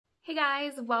Hey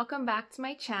guys, welcome back to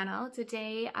my channel.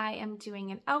 Today I am doing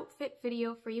an outfit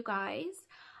video for you guys.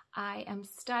 I am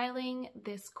styling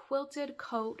this quilted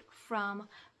coat from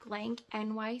Blank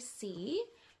NYC,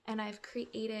 and I've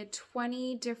created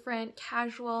 20 different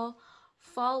casual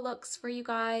fall looks for you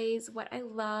guys. What I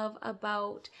love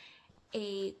about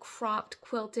a cropped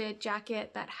quilted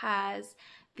jacket that has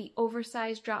the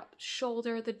oversized drop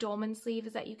shoulder, the dolman sleeve,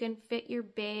 is that you can fit your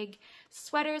big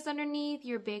sweaters underneath,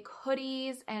 your big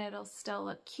hoodies, and it'll still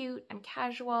look cute and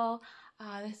casual.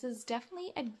 This is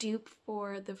definitely a dupe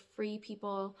for the Free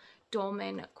People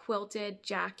Dolman quilted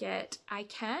jacket. I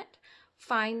can't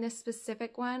find this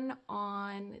specific one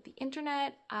on the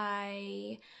internet.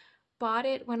 I bought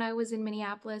it when I was in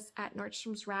Minneapolis at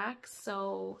Nordstrom's Rack,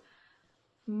 so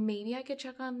maybe I could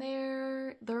check on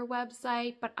their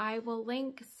website, but I will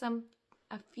link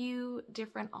a few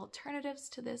different alternatives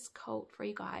to this coat for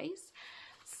you guys.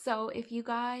 So if you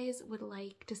guys would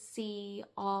like to see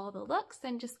all the looks,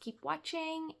 then just keep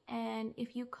watching. And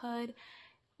if you could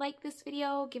like this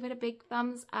video, give it a big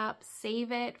thumbs up,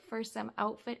 save it for some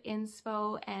outfit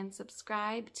inspo, and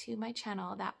subscribe to my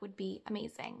channel. That would be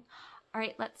amazing. All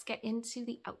right, let's get into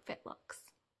the outfit looks.